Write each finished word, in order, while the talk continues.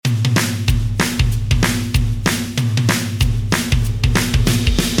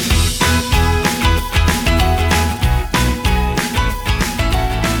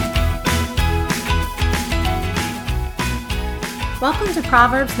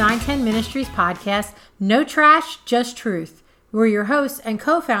Proverbs 910 Ministries podcast, No Trash, Just Truth. We're your hosts and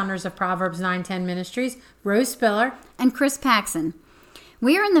co-founders of Proverbs 910 Ministries, Rose Spiller and Chris Paxson.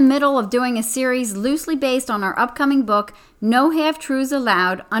 We are in the middle of doing a series loosely based on our upcoming book, No Half-Truths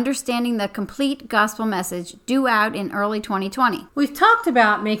Allowed, Understanding the Complete Gospel Message, due out in early 2020. We've talked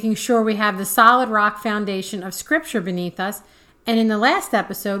about making sure we have the solid rock foundation of Scripture beneath us, and in the last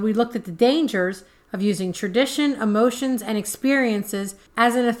episode, we looked at the dangers of using tradition, emotions, and experiences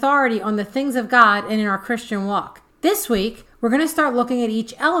as an authority on the things of God and in our Christian walk. This week, we're going to start looking at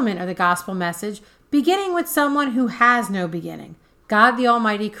each element of the gospel message, beginning with someone who has no beginning, God the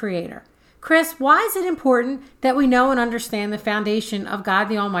Almighty Creator. Chris, why is it important that we know and understand the foundation of God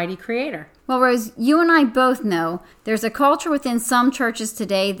the Almighty Creator? Well, Rose, you and I both know there's a culture within some churches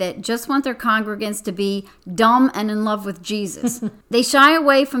today that just want their congregants to be dumb and in love with Jesus. They shy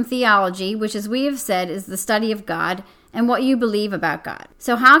away from theology, which, as we have said, is the study of God and what you believe about God.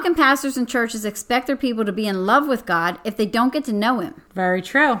 So how can pastors and churches expect their people to be in love with God if they don't get to know Him? Very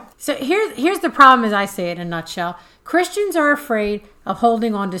true. So here's the problem as I say it in a nutshell. Christians are afraid of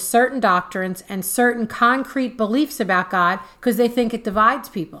holding on to certain doctrines and certain concrete beliefs about God because they think it divides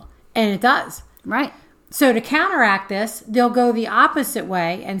people. And it does. Right. So to counteract this, they'll go the opposite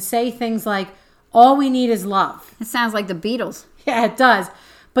way and say things like, all we need is love. It sounds like the Beatles. Yeah, it does.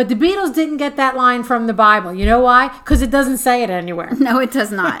 But the Beatles didn't get that line from the Bible. You know why? Because it doesn't say it anywhere. No, it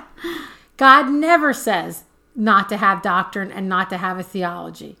does not. God never says not to have doctrine and not to have a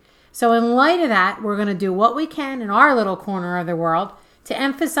theology. So in light of that, we're going to do what we can in our little corner of the world to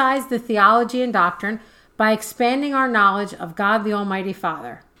emphasize the theology and doctrine by expanding our knowledge of God the Almighty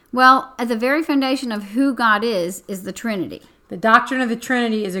Father. Well, at the very foundation of who God is the Trinity. The doctrine of the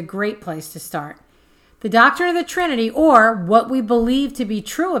Trinity is a great place to start. The doctrine of the Trinity, or what we believe to be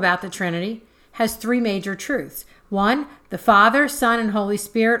true about the Trinity, has three major truths. 1, the Father, Son, and Holy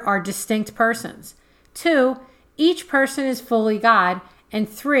Spirit are distinct persons. 2, each person is fully God. And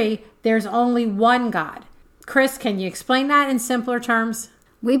 3, there's only one God. Chris, can you explain that in simpler terms?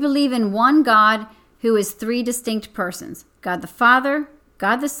 We believe in one God who is three distinct persons. God the Father,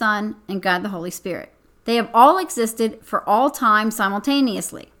 God the Son, and God the Holy Spirit. They have all existed for all time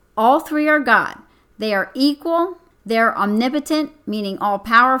simultaneously. All three are God. They are equal. They're omnipotent, meaning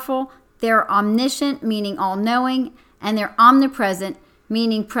all-powerful. They're omniscient, meaning all-knowing. And they're omnipresent,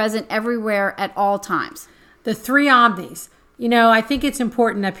 meaning present everywhere at all times. The three omnis. You know, I think it's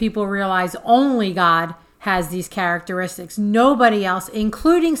important that people realize only God has these characteristics. Nobody else,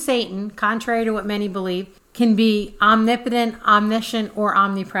 including Satan, contrary to what many believe, can be omnipotent, omniscient, or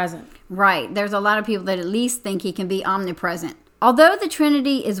omnipresent. Right. There's a lot of people that at least think he can be omnipresent. Although the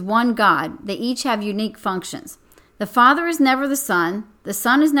Trinity is one God, they each have unique functions. The Father is never the Son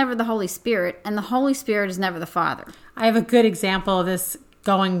is never the Holy Spirit, and the Holy Spirit is never the Father. I have a good example of this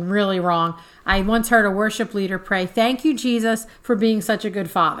going really wrong. I once heard a worship leader pray, "Thank you, Jesus, for being such a good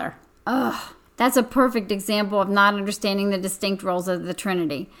father." Ugh. That's a perfect example of not understanding the distinct roles of the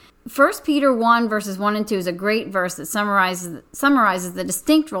Trinity. 1 Peter 1 verses 1 and 2 is a great verse that summarizes the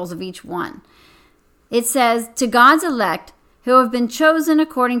distinct roles of each one. It says, "To God's elect, who have been chosen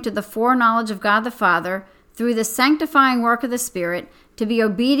according to the foreknowledge of God the Father, through the sanctifying work of the Spirit, to be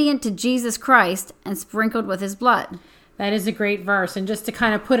obedient to Jesus Christ and sprinkled with His blood." That is a great verse. And just to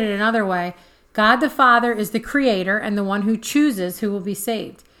kind of put it another way, God the Father is the creator and the one who chooses who will be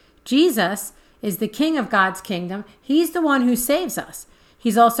saved. Jesus is the King of God's kingdom. He's the one who saves us.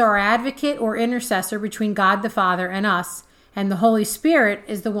 He's also our advocate or intercessor between God the Father and us. And the Holy Spirit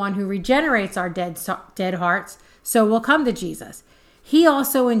is the one who regenerates our dead hearts, so we'll come to Jesus. He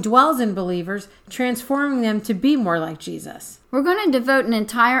also indwells in believers, transforming them to be more like Jesus. We're going to devote an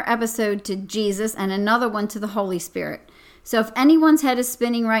entire episode to Jesus and another one to the Holy Spirit. So if anyone's head is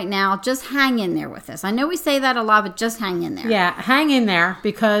spinning right now, just hang in there with us. I know we say that a lot, but just hang in there. Yeah, hang in there,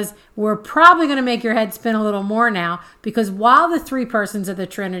 because we're probably going to make your head spin a little more now, because while the three persons of the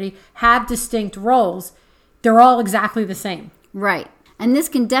Trinity have distinct roles, they're all exactly the same. Right. And this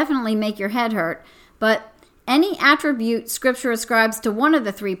can definitely make your head hurt, but any attribute Scripture ascribes to one of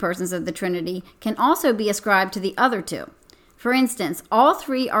the three persons of the Trinity can also be ascribed to the other two. For instance, all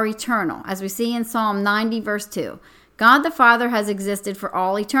three are eternal, as we see in Psalm 90, verse 2. God the Father has existed for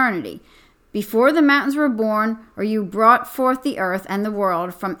all eternity. Before the mountains were born, or you brought forth the earth and the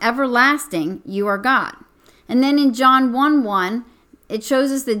world, from everlasting you are God. And then in John 1:1, it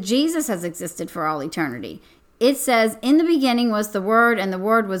shows us that Jesus has existed for all eternity. It says, "In the beginning was the Word, and the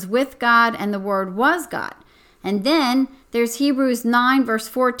Word was with God, and the Word was God." And then there's Hebrews 9, verse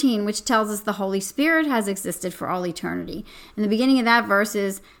 14, which tells us the Holy Spirit has existed for all eternity. And the beginning of that verse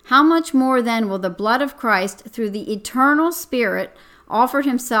is, "How much more then will the blood of Christ, through the eternal Spirit, offered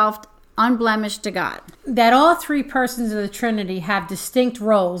himself unblemished to God. That all three persons of the Trinity have distinct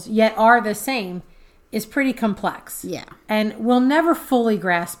roles, yet are the same, is pretty complex. Yeah. And we'll never fully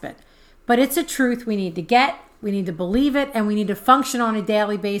grasp it. But it's a truth we need to get, we need to believe it, and we need to function on a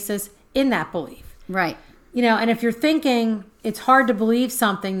daily basis in that belief. Right. You know, and if you're thinking it's hard to believe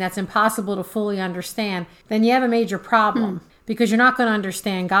something that's impossible to fully understand, then you have a major problem because you're not going to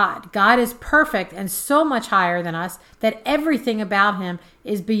understand God. God is perfect and so much higher than us that everything about him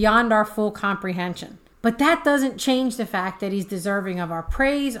is beyond our full comprehension. But that doesn't change the fact that he's deserving of our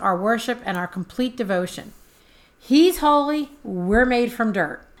praise, our worship, and our complete devotion. He's holy, we're made from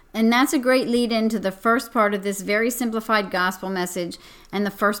dirt. And that's a great lead into the first part of this very simplified gospel message. And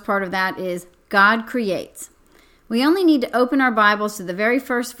the first part of that is God creates. We only need to open our Bibles to the very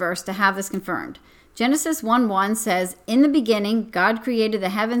first verse to have this confirmed. Genesis 1:1 says, "In the beginning, God created the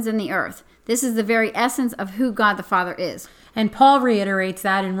heavens and the earth." This is the very essence of who God the Father is. And Paul reiterates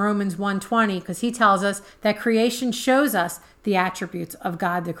that in Romans 1:20 because he tells us that creation shows us the attributes of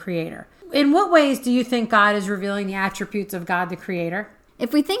God the Creator. In what ways do you think God is revealing the attributes of God the Creator?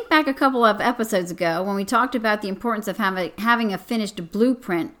 If we think back a couple of episodes ago when we talked about the importance of having a finished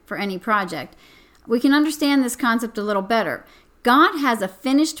blueprint for any project, we can understand this concept a little better. God has a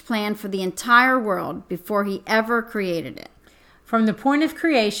finished plan for the entire world before he ever created it. From the point of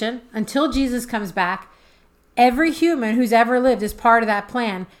creation until Jesus comes back, every human who's ever lived is part of that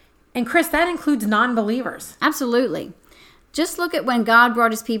plan. And Chris, that includes non-believers. Absolutely. Just look at when God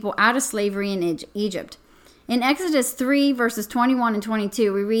brought his people out of slavery in Egypt. In Exodus 3, verses 21 and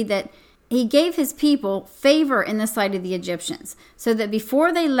 22, we read that he gave his people favor in the sight of the Egyptians, so that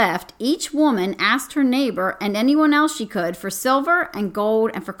before they left, each woman asked her neighbor and anyone else she could for silver and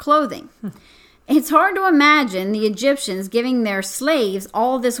gold and for clothing. It's hard to imagine the Egyptians giving their slaves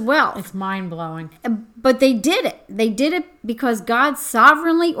all this wealth. It's mind-blowing. But they did it. They did it because God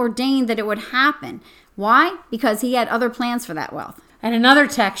sovereignly ordained that it would happen. Why? Because he had other plans for that wealth. And another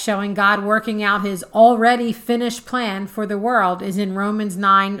text showing God working out his already finished plan for the world is in Romans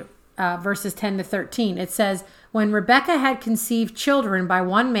 9, verses 10 to 13. It says, "When Rebekah had conceived children by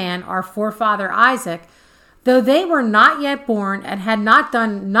one man, our forefather Isaac, though they were not yet born and had not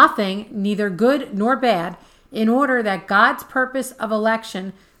done nothing, neither good nor bad, in order that God's purpose of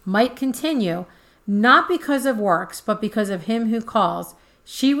election might continue, not because of works, but because of him who calls,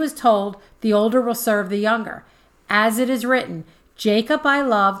 she was told, the older will serve the younger. As it is written, Jacob I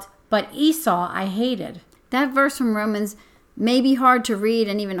loved, but Esau I hated." That verse from Romans may be hard to read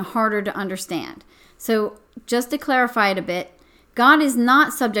and even harder to understand. So just to clarify it a bit, God is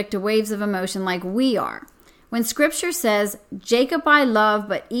not subject to waves of emotion like we are. When Scripture says, "Jacob I loved,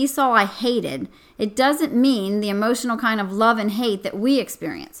 but Esau I hated," it doesn't mean the emotional kind of love and hate that we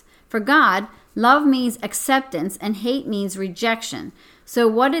experience. For God, love means acceptance and hate means rejection. So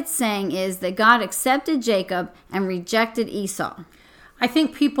what it's saying is that God accepted Jacob and rejected Esau. I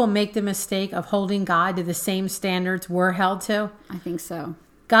think people make the mistake of holding God to the same standards we're held to. I think so.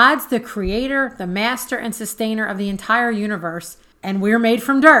 God's the creator, the master, and sustainer of the entire universe, and we're made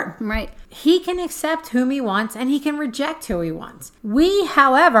from dirt. Right. He can accept whom he wants, and he can reject who he wants. We,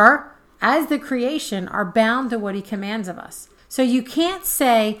 however, as the creation, are bound to what he commands of us. So you can't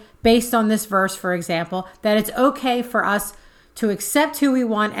say, based on this verse, for example, that it's okay for us to accept who we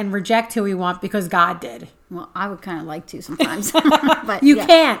want and reject who we want because God did. Well, I would kind of like to sometimes. But You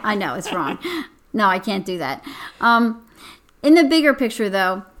can't. I know, it's wrong. No, I can't do that. In the bigger picture,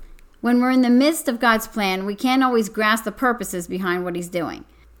 though, when we're in the midst of God's plan, we can't always grasp the purposes behind what he's doing.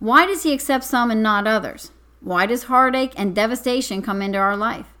 Why does he accept some and not others? Why does heartache and devastation come into our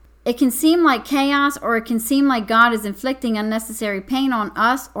life? It can seem like chaos, or it can seem like God is inflicting unnecessary pain on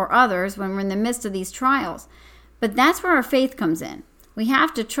us or others when we're in the midst of these trials. But that's where our faith comes in. We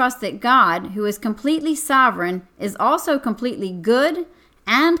have to trust that God, who is completely sovereign, is also completely good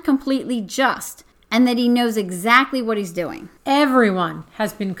and completely just, and that he knows exactly what he's doing. Everyone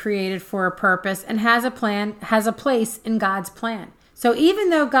has been created for a purpose and has a plan, has a place in God's plan. So even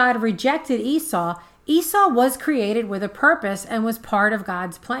though God rejected Esau, Esau was created with a purpose and was part of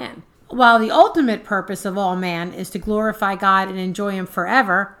God's plan. While the ultimate purpose of all man is to glorify God and enjoy him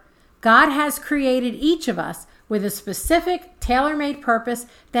forever, God has created each of us with a specific, tailor-made purpose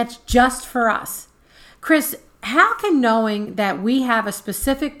that's just for us. Chris, how can knowing that we have a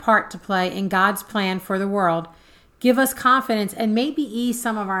specific part to play in God's plan for the world give us confidence and maybe ease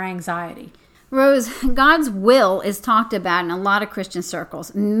some of our anxiety? Rose, God's will is talked about in a lot of Christian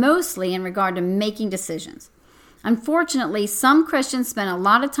circles, mostly in regard to making decisions. Unfortunately, some Christians spend a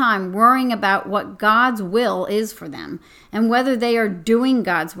lot of time worrying about what God's will is for them, and whether they are doing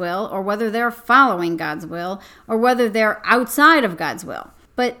God's will, or whether they're following God's will, or whether they're outside of God's will.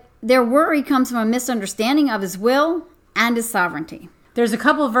 But their worry comes from a misunderstanding of His will and His sovereignty. There's a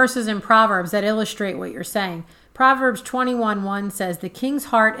couple of verses in Proverbs that illustrate what you're saying. Proverbs 21:1 says, "The king's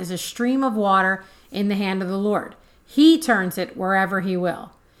heart is a stream of water in the hand of the Lord. He turns it wherever He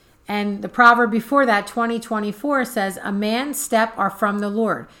will." And the proverb before that, 20:24, says, "A man's steps are from the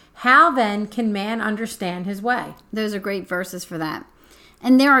Lord. How then can man understand his way?" Those are great verses for that.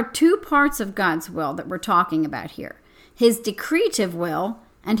 And there are two parts of God's will that we're talking about here: His decretive will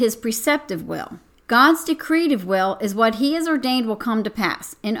and His preceptive will. God's decretive will is what He has ordained will come to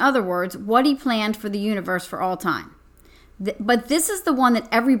pass. In other words, what He planned for the universe for all time. But this is the one that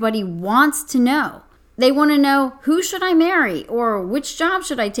everybody wants to know. They want to know, who should I marry? Or which job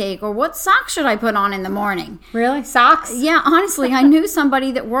should I take? Or what socks should I put on in the morning? Really? Socks? Yeah, honestly, I knew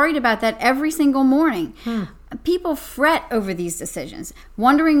somebody that worried about that every single morning. People fret over these decisions,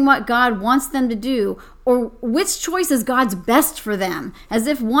 wondering what God wants them to do, or which choice is God's best for them, as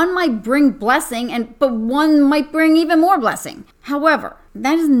if one might bring blessing, but one might bring even more blessing. However,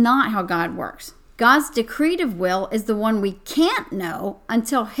 that is not how God works. God's decretive will is the one we can't know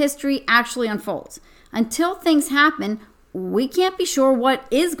until history actually unfolds. Until things happen, we can't be sure what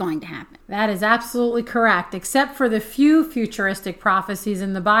is going to happen. That is absolutely correct, except for the few futuristic prophecies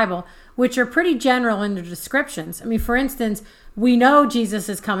in the Bible, which are pretty general in their descriptions. I mean, for instance, we know Jesus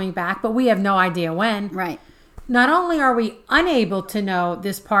is coming back, but we have no idea when. Right. Not only are we unable to know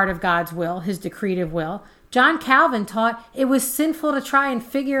this part of God's will, His decretive will, John Calvin taught it was sinful to try and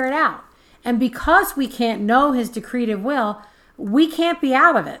figure it out. And because we can't know His decretive will, we can't be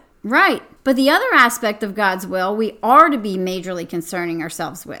out of it. Right. But the other aspect of God's will, we are to be majorly concerning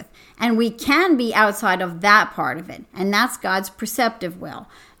ourselves with. And we can be outside of that part of it. And that's God's preceptive will.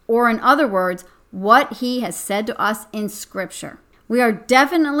 Or in other words, what He has said to us in Scripture. We are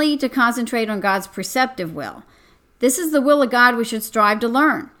definitely to concentrate on God's preceptive will. This is the will of God we should strive to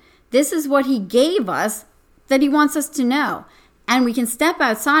learn. This is what He gave us that He wants us to know. And we can step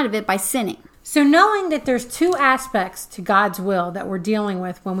outside of it by sinning. So knowing that there's two aspects to God's will that we're dealing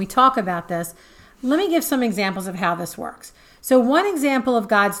with when we talk about this, let me give some examples of how this works. So one example of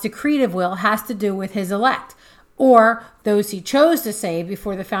God's decretive will has to do with His elect, or those He chose to save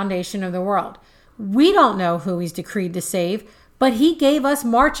before the foundation of the world. We don't know who He's decreed to save, but He gave us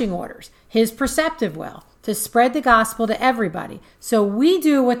marching orders, His preceptive will, to spread the gospel to everybody. So we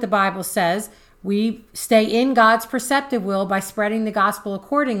do what the Bible says. We stay in God's preceptive will by spreading the gospel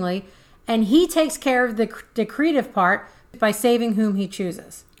accordingly, and He takes care of the decretive part by saving whom He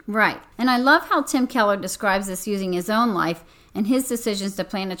chooses. Right. And I love how Tim Keller describes this using his own life and his decisions to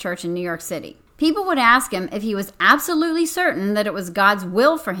plant a church in New York City. People would ask him if he was absolutely certain that it was God's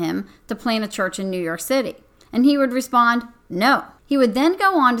will for him to plant a church in New York City. And he would respond, no. He would then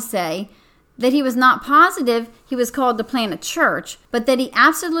go on to say that he was not positive he was called to plant a church, but that he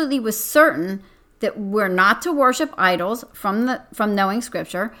absolutely was certain that we're not to worship idols from knowing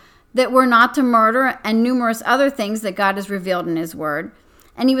Scripture, that we're not to murder, and numerous other things that God has revealed in His Word.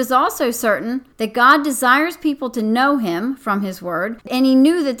 And he was also certain that God desires people to know Him from His Word, and he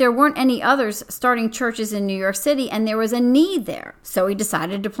knew that there weren't any others starting churches in New York City, and there was a need there. So he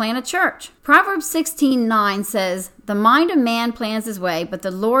decided to plant a church. Proverbs 16:9 says, "The mind of man plans his way, but the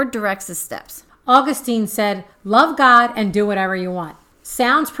Lord directs his steps." Augustine said, "Love God and do whatever you want."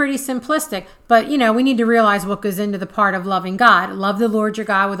 Sounds pretty simplistic, but we need to realize what goes into the part of loving God. Love the Lord your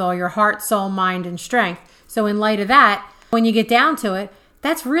God with all your heart, soul, mind, and strength. So in light of that, when you get down to it,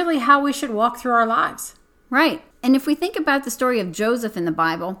 that's really how we should walk through our lives. Right. And if we think about the story of Joseph in the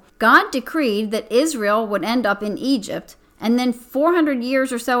Bible, God decreed that Israel would end up in Egypt, and then 400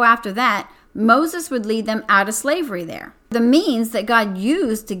 years or so after that, Moses would lead them out of slavery there. The means that God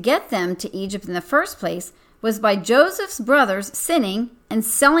used to get them to Egypt in the first place was by Joseph's brothers sinning and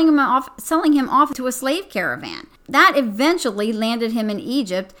selling him off to a slave caravan. That eventually landed him in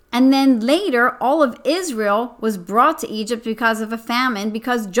Egypt, and then later all of Israel was brought to Egypt because of a famine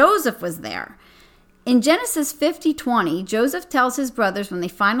because Joseph was there. In Genesis 50:20, Joseph tells his brothers when they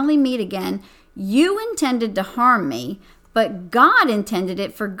finally meet again, "You intended to harm me, but God intended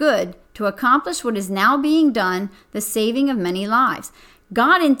it for good to accomplish what is now being done, the saving of many lives."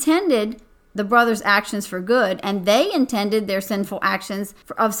 God intended the brothers' actions for good, and they intended their sinful actions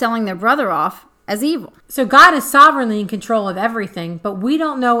of selling their brother off as evil. So God is sovereignly in control of everything, but we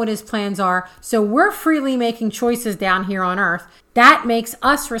don't know what his plans are, so we're freely making choices down here on earth. That makes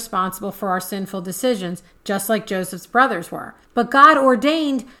us responsible for our sinful decisions, just like Joseph's brothers were. But God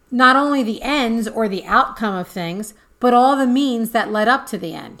ordained not only the ends or the outcome of things, but all the means that led up to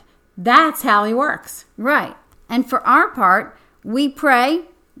the end. That's how he works. Right. And for our part, we pray,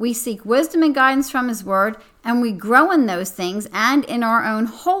 we seek wisdom and guidance from his word, and we grow in those things and in our own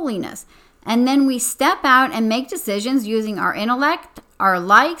holiness. And then we step out and make decisions using our intellect, our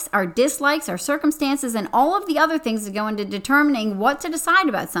likes, our dislikes, our circumstances, and all of the other things that go into determining what to decide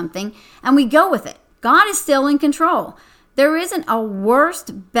about something, and we go with it. God is still in control. There isn't a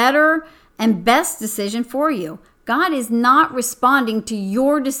worst, better, and best decision for you. God is not responding to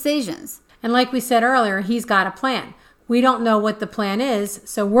your decisions. And like we said earlier, he's got a plan. We don't know what the plan is,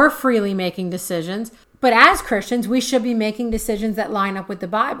 so we're freely making decisions. But as Christians, we should be making decisions that line up with the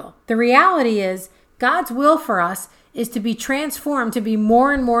Bible. The reality is, God's will for us is to be transformed to be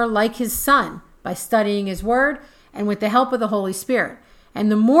more and more like his Son by studying his word and with the help of the Holy Spirit.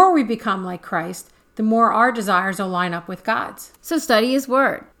 And the more we become like Christ, the more our desires will line up with God's. So study his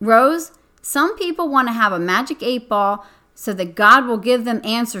word. Rose, some people want to have a magic 8-ball so that God will give them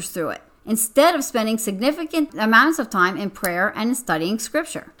answers through it, instead of spending significant amounts of time in prayer and in studying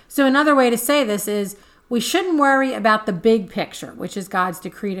scripture. So another way to say this is, we shouldn't worry about the big picture, which is God's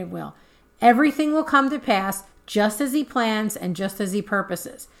decreed will. Everything will come to pass just as he plans and just as he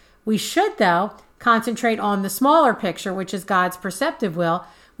purposes. We should, though, concentrate on the smaller picture, which is God's perceptive will,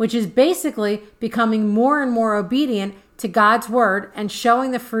 which is basically becoming more and more obedient to God's word and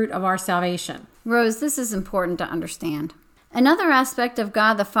showing the fruit of our salvation. Rose, this is important to understand. Another aspect of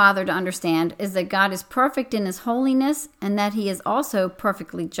God the Father to understand is that God is perfect in his holiness and that he is also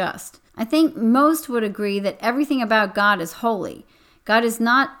perfectly just. I think most would agree that everything about God is holy. God is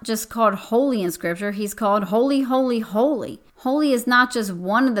not just called holy in Scripture, he's called holy, holy, holy. Holy is not just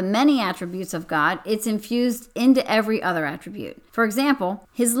one of the many attributes of God, it's infused into every other attribute. For example,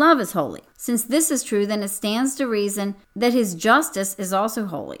 his love is holy. Since this is true, then it stands to reason that his justice is also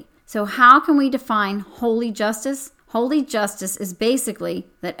holy. So how can we define holy justice? Holy justice is basically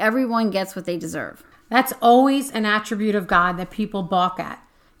that everyone gets what they deserve. That's always an attribute of God that people balk at.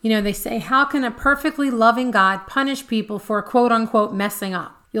 You know, they say, how can a perfectly loving God punish people for quote-unquote messing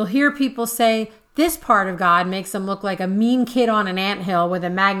up? You'll hear people say, this part of God makes him look like a mean kid on an anthill with a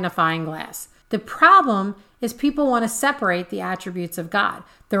magnifying glass. The problem is people want to separate the attributes of God.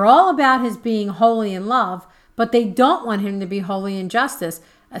 They're all about his being holy in love, but they don't want him to be holy in justice,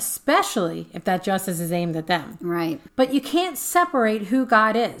 especially if that justice is aimed at them. Right. But you can't separate who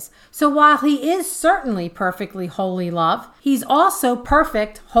God is. So while he is certainly perfectly holy love, he's also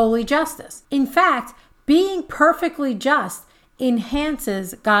perfect holy justice. In fact, being perfectly just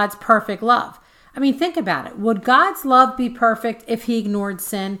enhances God's perfect love. I mean, think about it. Would God's love be perfect if he ignored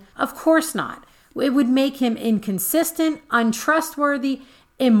sin? Of course not. It would make him inconsistent, untrustworthy,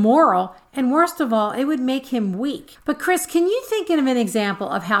 immoral, and worst of all, it would make him weak. But Chris, can you think of an example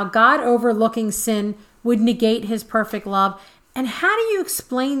of how God overlooking sin would negate his perfect love? And how do you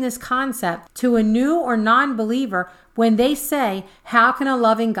explain this concept to a new or non-believer when they say, how can a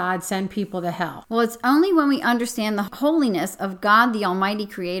loving God send people to hell? Well, it's only when we understand the holiness of God, the Almighty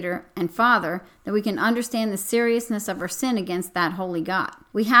Creator and Father, that we can understand the seriousness of our sin against that holy God.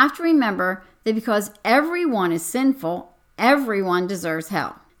 We have to remember that because everyone is sinful, everyone deserves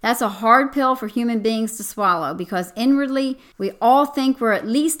hell. That's a hard pill for human beings to swallow because inwardly we all think we're at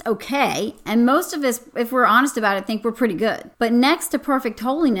least okay, and most of us, if we're honest about it, think we're pretty good. But next to perfect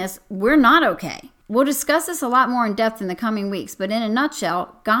holiness, we're not okay. We'll discuss this a lot more in depth in the coming weeks, but in a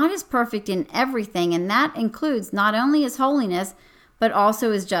nutshell, God is perfect in everything, and that includes not only his holiness, but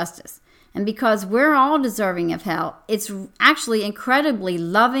also his justice. And because we're all deserving of hell, it's actually incredibly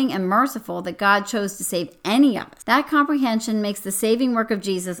loving and merciful that God chose to save any of us. That comprehension makes the saving work of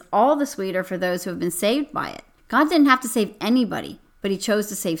Jesus all the sweeter for those who have been saved by it. God didn't have to save anybody, but he chose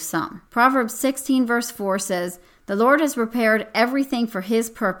to save some. Proverbs 16 verse 4 says, "The Lord has prepared everything for his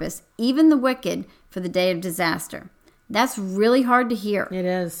purpose, even the wicked for the day of disaster." That's really hard to hear. It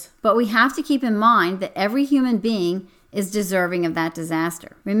is. But we have to keep in mind that every human being is deserving of that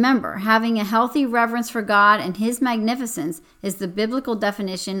disaster. Remember, having a healthy reverence for God and his magnificence is the biblical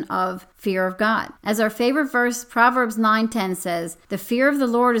definition of fear of God. As our favorite verse, Proverbs 9:10 says, "The fear of the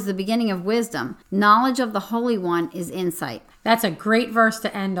Lord is the beginning of wisdom. Knowledge of the Holy One is insight." That's a great verse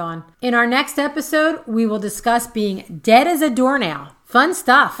to end on. In our next episode, we will discuss being dead as a doornail. Fun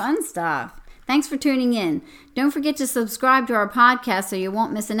stuff. Fun stuff. Thanks for tuning in. Don't forget to subscribe to our podcast so you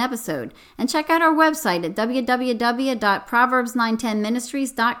won't miss an episode. And check out our website at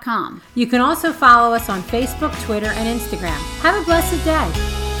www.proverbs910ministries.com. You can also follow us on Facebook, Twitter, and Instagram. Have a blessed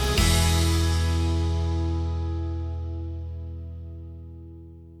day.